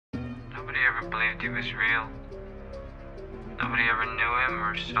Nobody ever believed he was real. Nobody ever knew him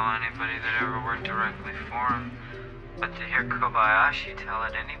or saw anybody that ever worked directly for him. But to hear Kobayashi tell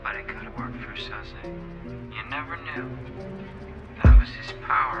it anybody could have worked for Saze, you never knew. That was his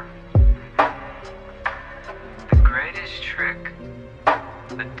power.